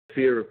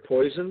fear of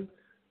poison,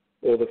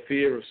 or the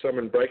fear of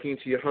someone breaking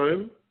into your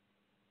home,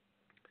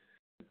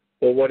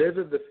 or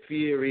whatever the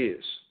fear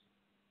is,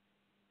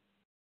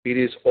 it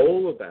is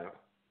all about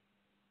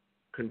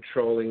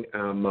controlling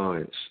our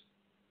minds.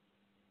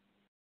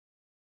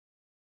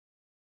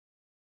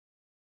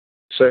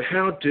 So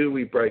how do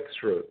we break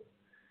through?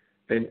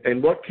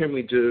 And what can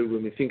we do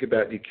when we think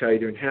about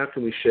UCADIA, and how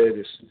can we share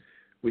this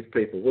with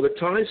people? Well, it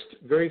ties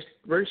very,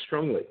 very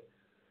strongly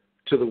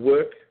to the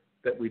work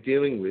that we're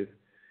dealing with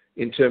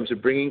in terms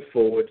of bringing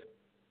forward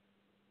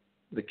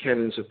the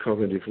canons of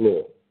cognitive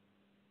law.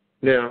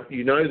 Now,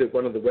 you know that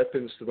one of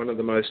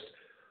the most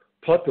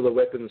popular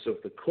weapons of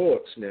the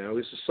courts now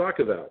is the psych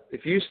eval.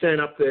 If you stand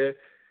up there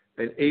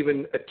and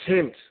even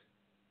attempt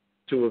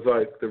to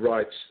evoke the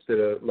rights that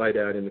are laid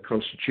out in the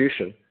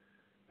Constitution,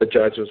 the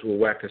judges will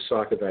whack a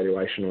psych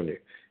evaluation on you.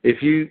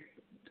 If you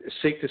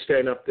seek to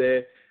stand up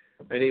there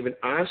and even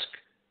ask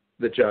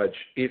the judge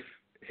if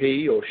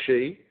he or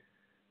she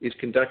is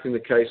conducting the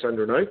case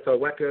under an oath, they'll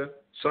whack a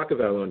psych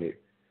eval on you.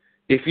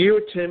 If you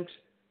attempt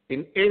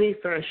in any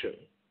fashion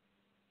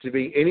to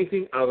be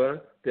anything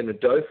other than a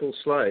doleful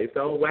slave,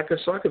 they'll whack a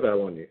psych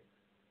eval on you.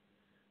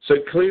 So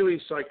clearly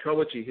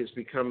psychology has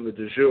become the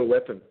de jure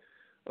weapon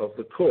of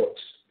the courts.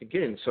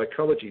 Again,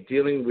 psychology,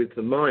 dealing with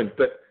the mind.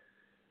 But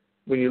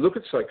when you look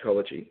at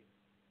psychology,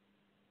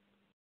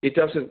 it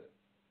doesn't,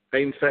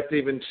 in fact,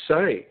 even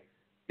say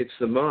it's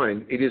the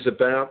mind. It is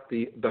about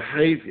the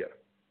behaviour,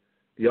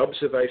 the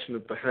observation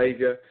of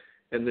behaviour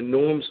and the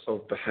norms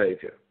of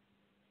behaviour.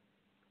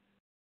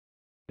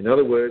 In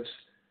other words,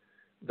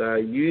 they are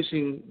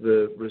using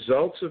the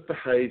results of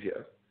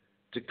behaviour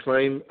to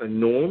claim a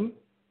norm,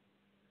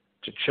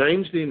 to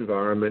change the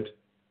environment,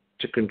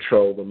 to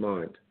control the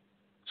mind.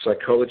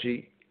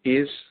 Psychology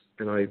is,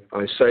 and I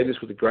say this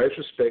with the greatest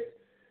respect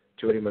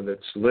to anyone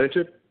that's learnt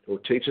it or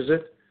teaches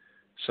it,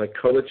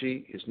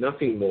 psychology is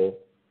nothing more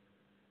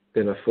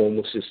than a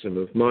formal system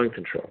of mind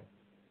control.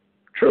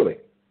 Truly.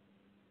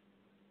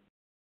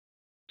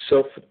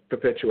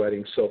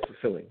 Self-perpetuating,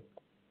 self-fulfilling.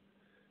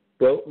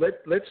 Well,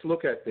 let's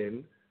look at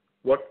then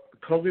what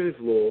cognitive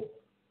law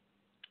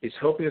is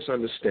helping us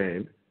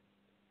understand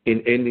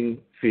in ending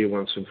fear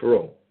once and for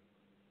all.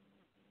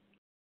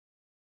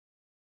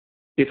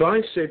 If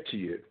I said to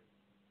you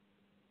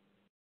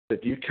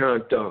that you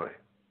can't die,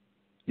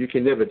 you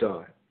can never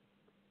die.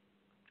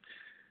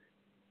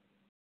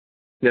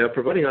 Now,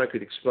 providing I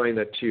could explain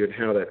that to you and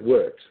how that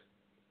worked,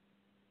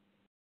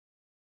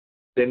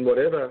 then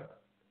whatever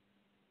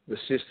the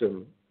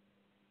system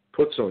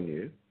puts on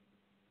you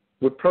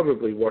would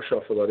probably wash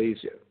off a lot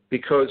easier,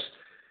 because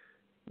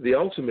the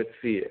ultimate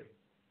fear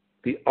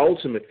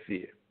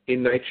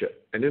in nature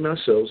and in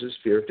ourselves is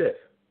fear of death.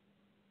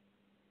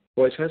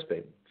 Always has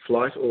been.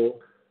 Flight or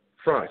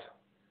fright.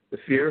 The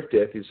fear of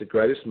death is the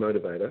greatest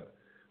motivator,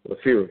 or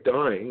the fear of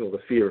dying or the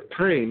fear of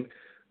pain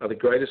are the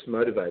greatest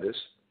motivators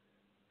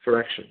for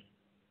action.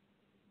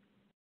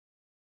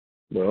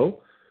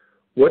 Well,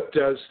 what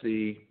does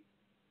the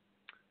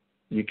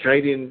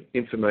UCADIan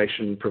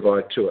information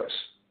provide to us?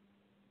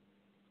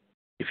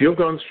 If you've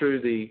gone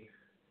through the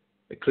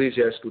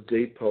ecclesiastical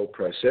deed poll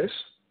process,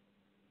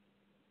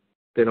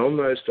 then on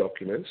those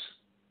documents,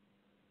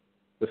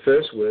 the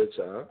first words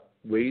are,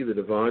 we, the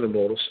divine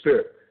immortal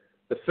spirit.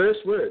 The first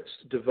words,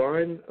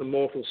 divine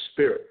immortal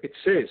spirit. It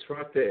says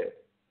right there,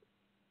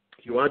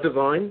 you are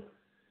divine,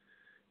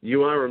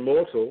 you are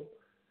immortal,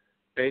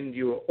 and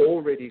you are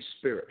already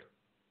spirit.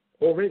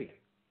 Already.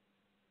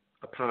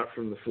 Apart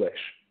from the flesh.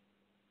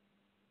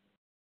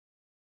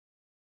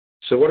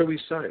 So what are we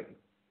saying?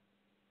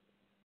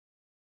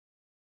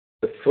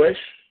 The flesh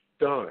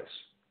dies,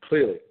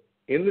 clearly.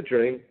 In the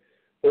dream,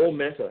 all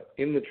matter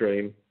in the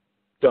dream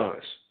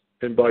dies.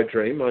 And by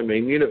dream, I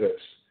mean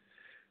universe.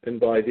 And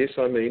by this,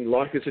 I mean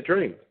life is a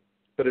dream.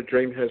 But a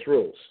dream has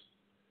rules.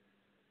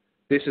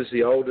 This is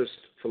the oldest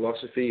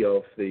philosophy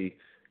of the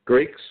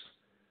Greeks,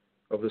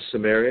 of the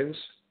Sumerians,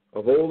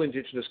 of all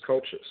indigenous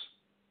cultures.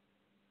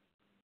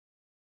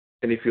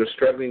 And if you're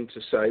struggling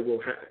to say, well,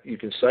 you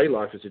can say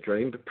life is a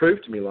dream, but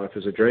prove to me life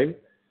is a dream.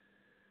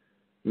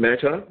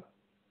 Matter,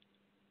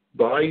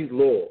 by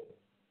law,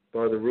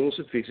 by the rules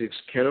of physics,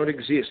 cannot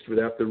exist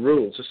without the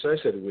rules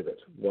associated with it.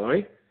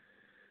 Why?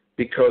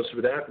 Because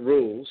without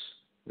rules,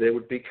 there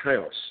would be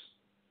chaos.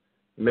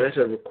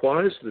 Matter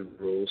requires the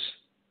rules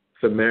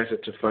for matter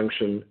to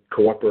function,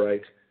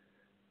 cooperate,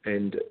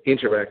 and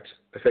interact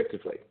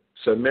effectively.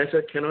 So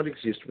matter cannot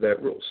exist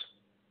without rules.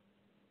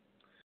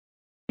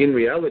 In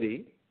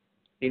reality,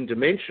 in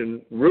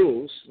dimension,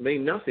 rules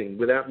mean nothing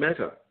without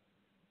matter.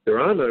 There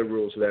are no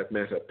rules without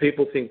matter.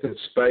 People think that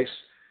space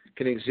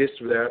can exist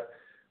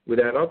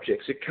without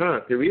objects. It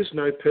can't. There is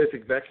no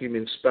perfect vacuum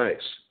in space.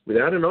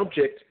 Without an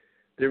object,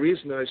 there is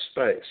no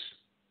space.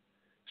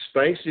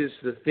 Space is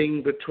the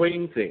thing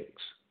between things.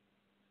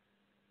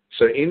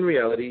 So in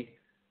reality,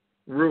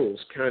 rules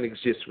can't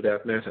exist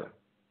without matter.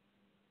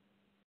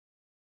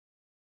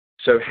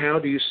 So how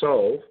do you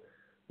solve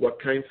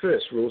what came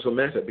first, rules or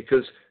matter?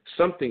 Because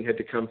something had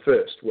to come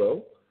first.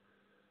 Well,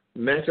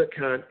 matter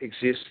can't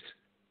exist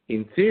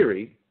in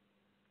theory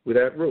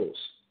without rules.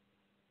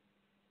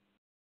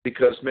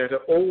 Because matter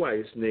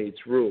always needs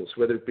rules,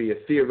 whether it be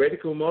a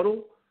theoretical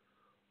model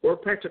or a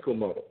practical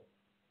model.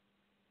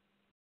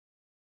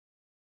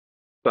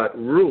 But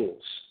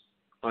rules,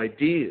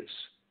 ideas,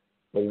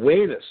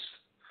 awareness,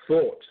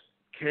 thought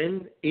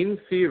can, in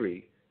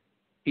theory,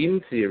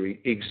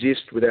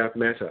 exist without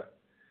matter.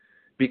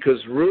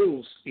 Because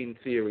rules, in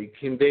theory,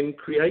 can then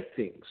create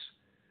things.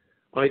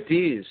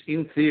 Ideas,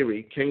 in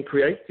theory, can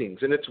create things.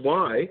 And it's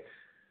why,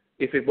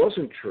 if this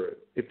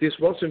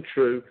wasn't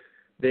true,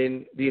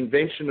 then the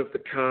invention of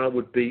the car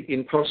would be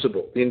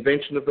impossible. The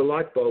invention of the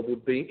light bulb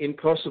would be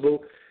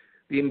impossible.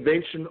 The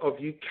invention of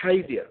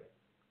UCADIA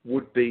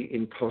would be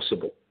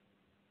impossible.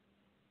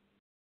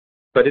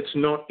 But it's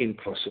not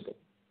impossible.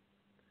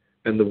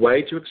 And the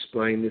way to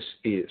explain this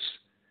is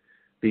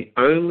the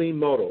only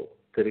model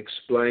that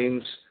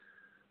explains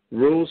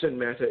rules and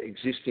matter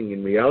existing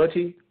in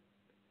reality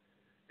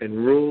and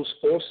rules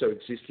also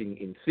existing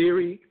in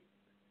theory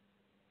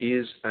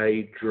is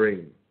a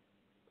dream.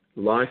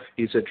 Life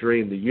is a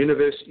dream. The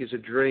universe is a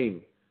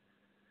dream.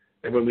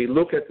 And when we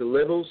look at the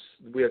levels,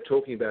 we are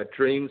talking about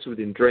dreams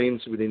within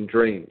dreams within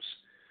dreams,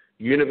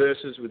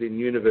 universes within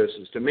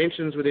universes,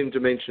 dimensions within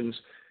dimensions,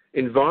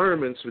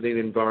 environments within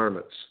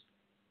environments.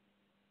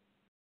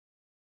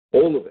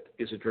 All of it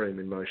is a dream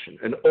in motion,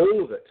 and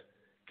all of it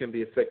can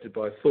be affected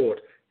by thought.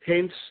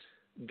 Hence,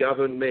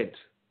 government,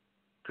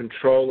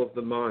 control of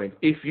the mind.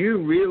 If you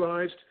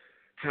realized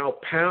how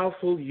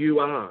powerful you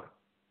are,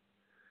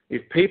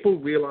 if people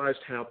realized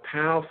how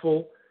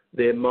powerful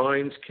their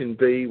minds can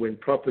be when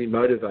properly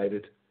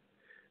motivated,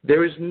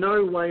 there is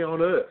no way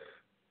on earth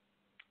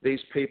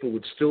these people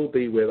would still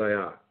be where they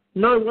are.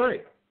 No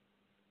way.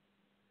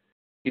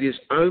 It is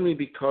only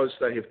because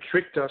they have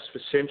tricked us for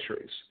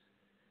centuries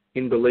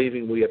in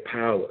believing we are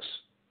powerless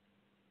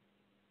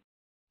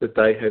that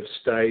they have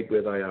stayed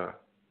where they are.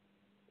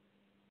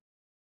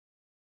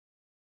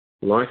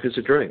 Life is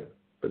a dream,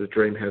 but a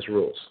dream has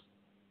rules.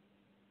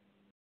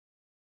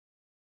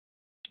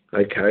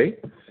 Okay.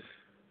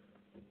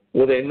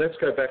 Well then, let's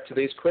go back to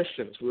these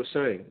questions we were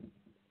saying.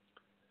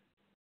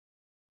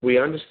 We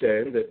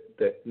understand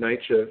that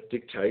nature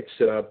dictates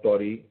that our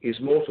body is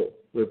mortal.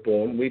 We're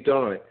born, we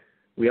die.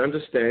 We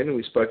understand, and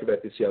we spoke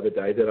about this the other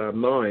day, that our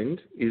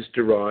mind is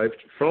derived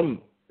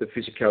from the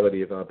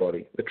physicality of our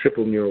body, the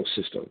triple neural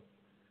system.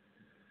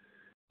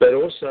 But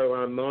also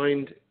our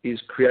mind is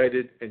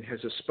created and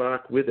has a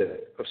spark with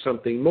it of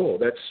something more.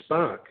 That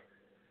spark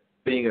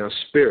being our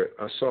spirit,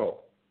 our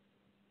soul.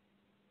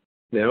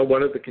 Now,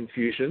 one of the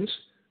confusions,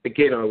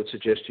 again, I would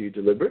suggest to you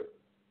deliberate,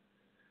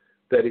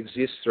 that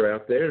exists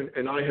throughout there,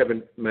 and I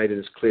haven't made it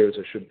as clear as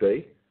I should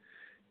be,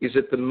 is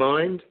that the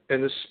mind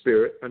and the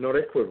spirit are not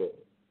equitable.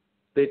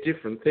 They're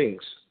different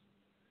things.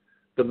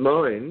 The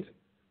mind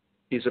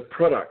is a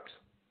product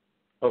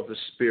of the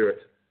spirit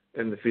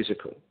and the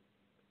physical.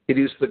 It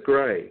is the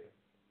grey.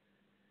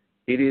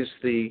 It is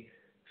the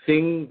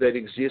thing that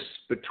exists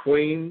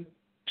between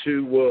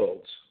two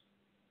worlds,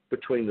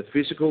 between the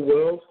physical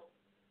world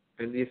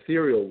and the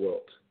ethereal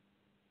world.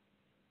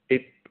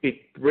 It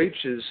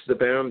reaches the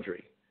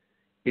boundary.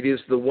 It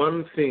is the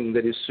one thing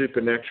that is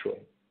supernatural.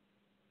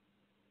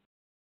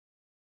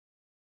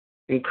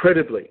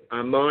 Incredibly,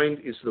 our mind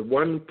is the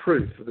one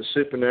proof of the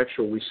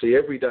supernatural we see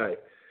every day.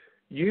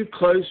 You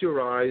close your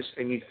eyes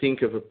and you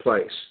think of a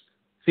place.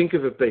 Think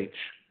of a beach.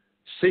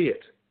 See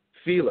it.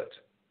 Feel it.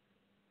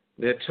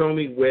 Now tell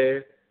me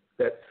where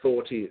that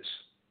thought is.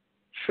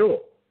 Sure,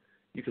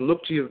 you can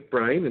look to your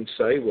brain and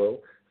say, well,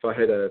 if I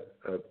had a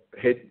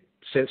head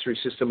sensory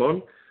system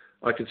on,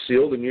 I could see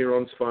all the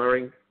neurons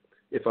firing.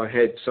 If I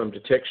had some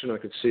detection, I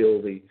could see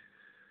all the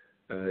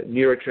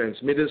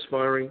neurotransmitters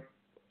firing.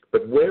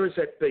 But where is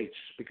that beach?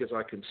 Because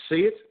I can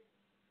see it,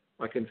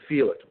 I can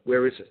feel it.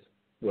 Where is it?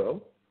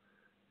 Well,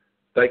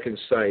 they can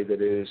say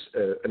that it is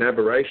an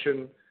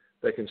aberration.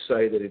 They can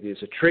say that it is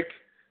a trick.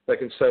 They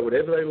can say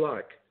whatever they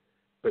like.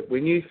 But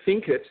when you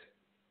think it,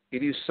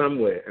 it is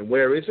somewhere. And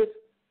where is it?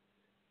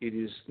 It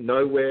is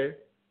nowhere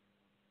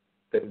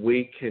that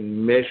we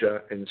can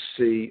measure and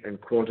see and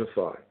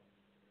quantify.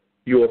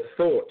 Your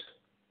thought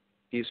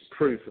is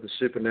proof of the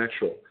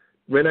supernatural.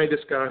 René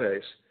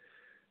Descartes,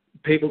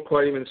 people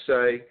quote him and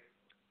say,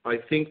 I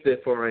think,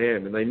 therefore I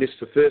am. And they miss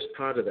the first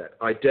part of that.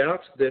 I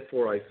doubt,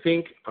 therefore I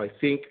think,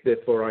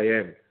 therefore I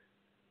am.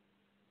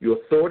 Your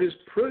thought is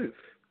proof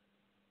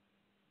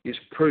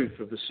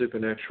of the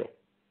supernatural,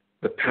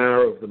 the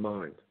power of the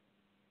mind.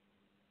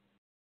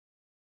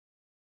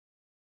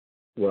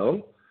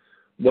 Well,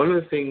 one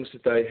of the things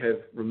that they have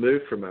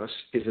removed from us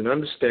is an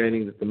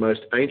understanding that the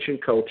most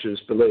ancient cultures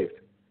believed.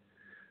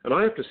 And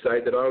I have to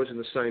say that I was in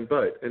the same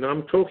boat. And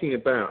I'm talking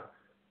about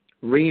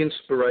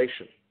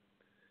re-inspiration,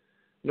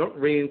 not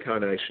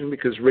reincarnation,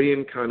 because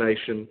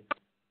reincarnation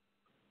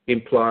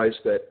implies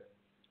that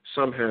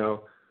somehow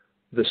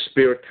the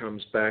spirit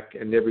comes back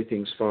and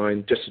everything's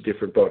fine, just a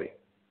different body.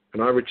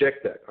 And I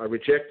reject that. I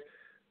reject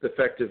the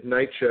fact of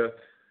nature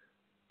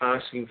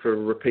asking for a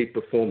repeat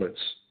performance.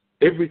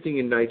 Everything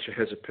in nature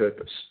has a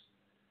purpose.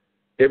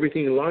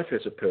 Everything in life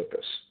has a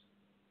purpose.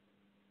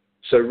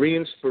 So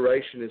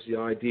re-inspiration is the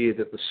idea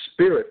that the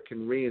spirit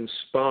can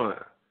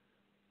re-inspire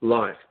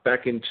life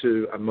back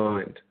into a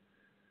mind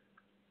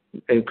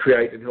and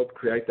help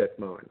create that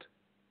mind.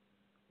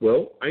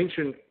 Well,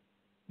 ancient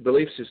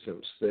belief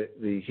systems,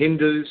 the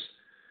Hindus,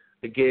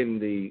 again,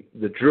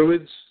 the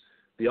Druids,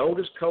 the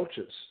oldest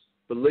cultures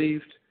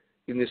believed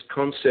in this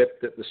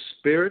concept that the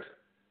spirit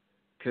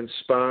can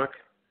spark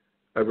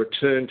a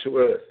return to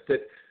earth,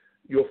 that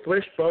your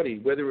flesh body,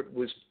 whether it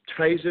was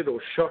tasered or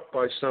shot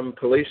by some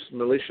police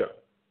militia,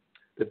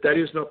 that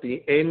is not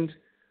the end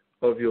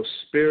of your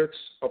spirit's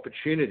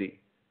opportunity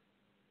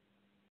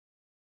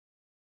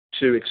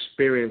to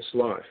experience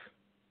life.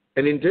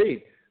 And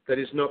indeed, that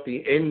is not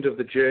the end of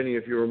the journey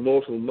of your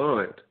immortal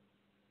mind,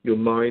 your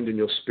mind and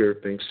your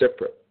spirit being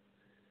separate.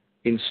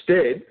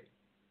 Instead,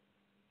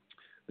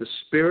 the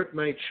spirit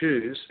may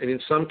choose, and in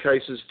some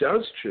cases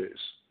does choose,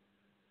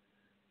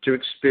 to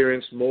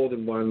experience more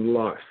than one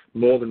life,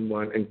 more than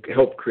one, and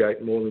help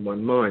create more than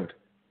one mind.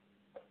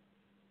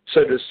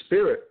 So the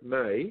spirit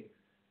may,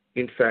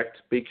 in fact,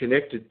 be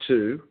connected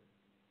to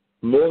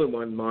more than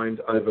one mind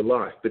over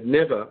life, but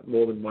never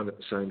more than one at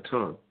the same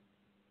time.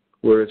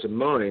 Whereas a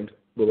mind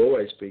will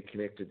always be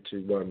connected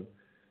to one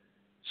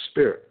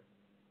spirit.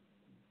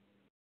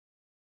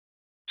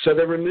 So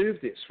they removed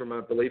this from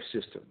our belief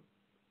system.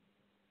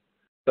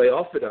 They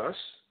offered us,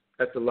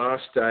 at the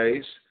last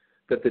days,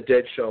 that the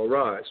dead shall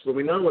rise. Well,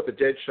 we know what the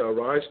dead shall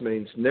rise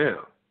means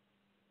now,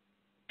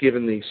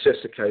 given the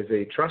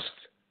CSKV trust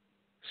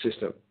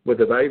system,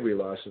 whether they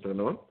realise it or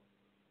not.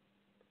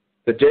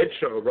 The dead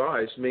shall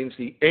rise means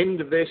the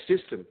end of their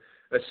system,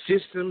 a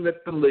system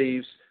that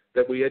believes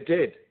that we are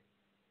dead.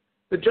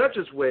 The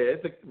judges wear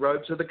the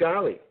robes of the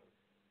Gali.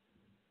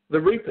 The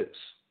reapers,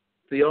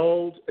 the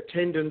old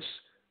attendants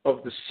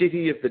of the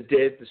city of the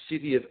dead, the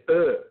city of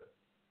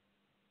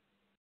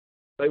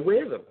they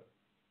wear them.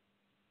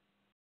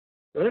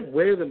 They don't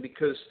wear them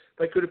because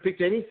they could have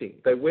picked anything.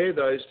 They wear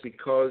those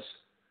because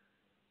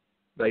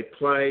they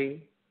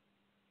play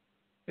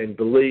and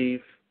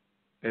believe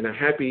and are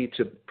happy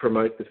to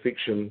promote the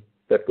fiction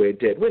that we're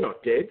dead. We're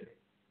not dead,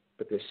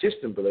 but their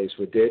system believes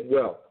we're dead.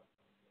 Well,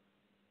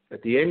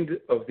 at the end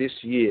of this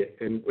year,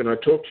 and when I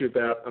talk to you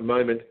about a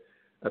moment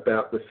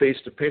about the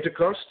Feast of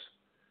Pentecost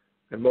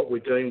and what we're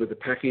doing with the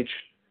package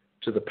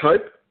to the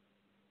Pope,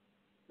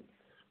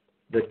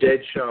 the dead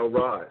shall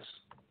rise,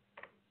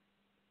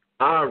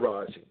 are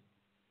rising.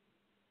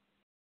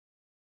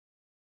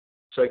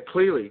 So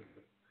clearly,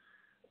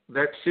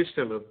 that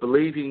system of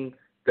believing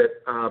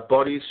that our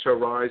bodies shall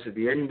rise at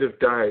the end of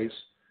days,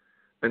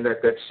 and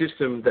that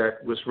system that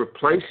was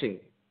replacing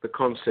the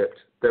concept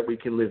that we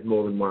can live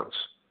more than once,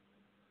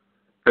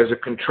 as a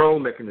control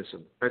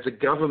mechanism, as a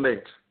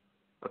government,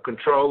 a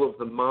control of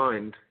the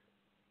mind,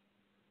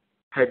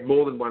 had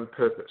more than one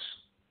purpose.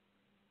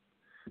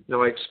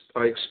 Now,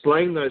 I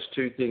explain those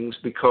two things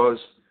because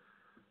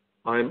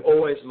I'm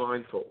always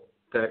mindful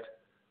that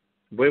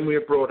when we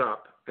are brought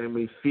up and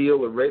we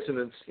feel a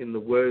resonance in the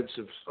words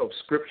of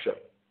Scripture,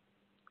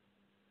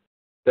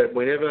 that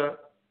whenever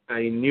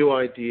a new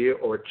idea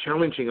or a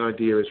challenging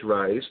idea is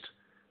raised,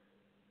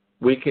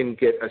 we can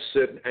get a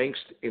certain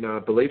angst in our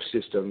belief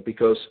system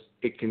because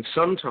it can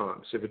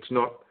sometimes, if it's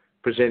not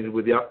presented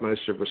with the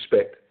utmost of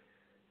respect,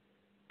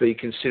 be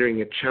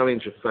considering a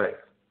challenge of faith.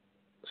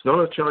 It's not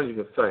a challenging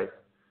of faith.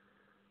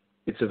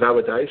 It's a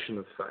validation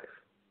of faith.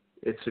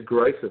 It's a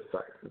growth of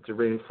faith. It's a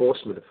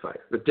reinforcement of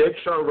faith. The dead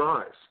shall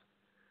rise.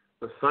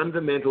 The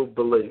fundamental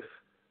belief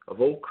of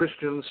all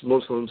Christians,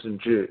 Muslims,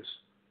 and Jews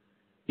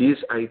is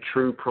a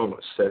true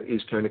promise that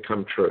is going to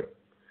come true.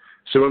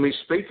 So when we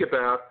speak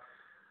about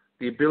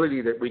the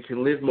ability that we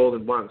can live more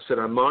than once, that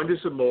our mind is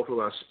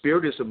immortal, our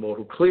spirit is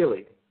immortal,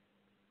 clearly,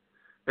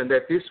 and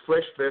that this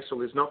flesh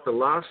vessel is not the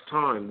last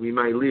time we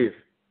may live,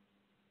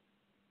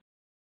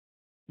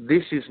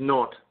 this is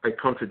not a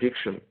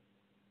contradiction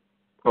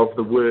of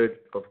the word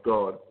of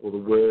God or the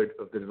word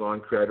of the divine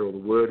creator or the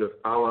word of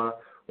Allah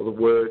or the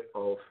word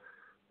of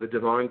the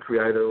divine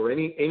creator or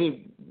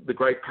the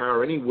great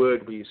power, any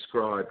word we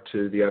ascribe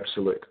to the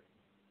absolute.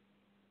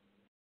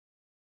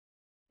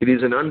 It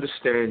is an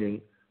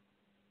understanding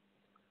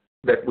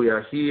that we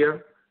are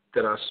here,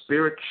 that our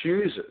spirit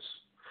chooses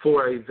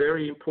for a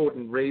very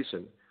important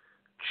reason,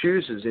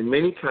 chooses in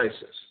many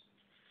cases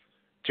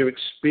to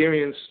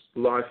experience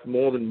life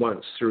more than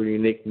once through a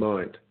unique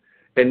mind.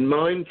 And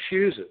mind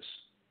chooses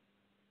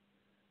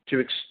to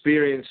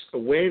experience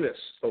awareness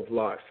of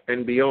life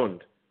and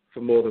beyond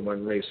for more than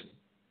one reason.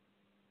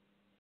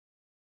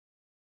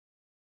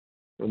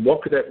 And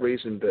what could that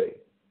reason be?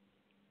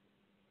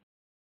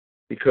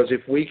 Because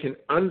if we can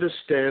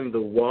understand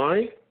the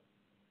why,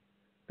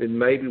 then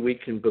maybe we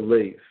can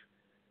believe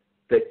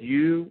that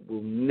you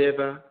will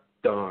never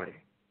die.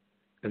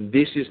 And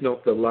this is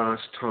not the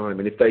last time.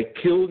 And if they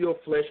kill your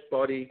flesh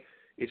body,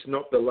 it's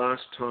not the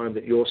last time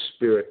that your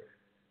spirit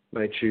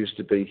may choose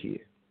to be here.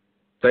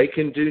 They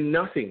can do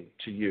nothing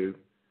to you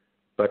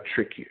but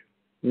trick you.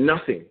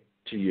 Nothing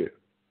to you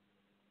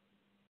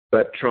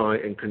but try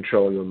and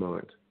control your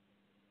mind.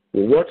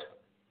 Well, what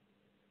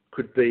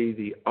could be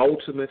the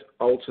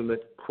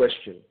ultimate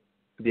question.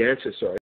 The answer, sorry.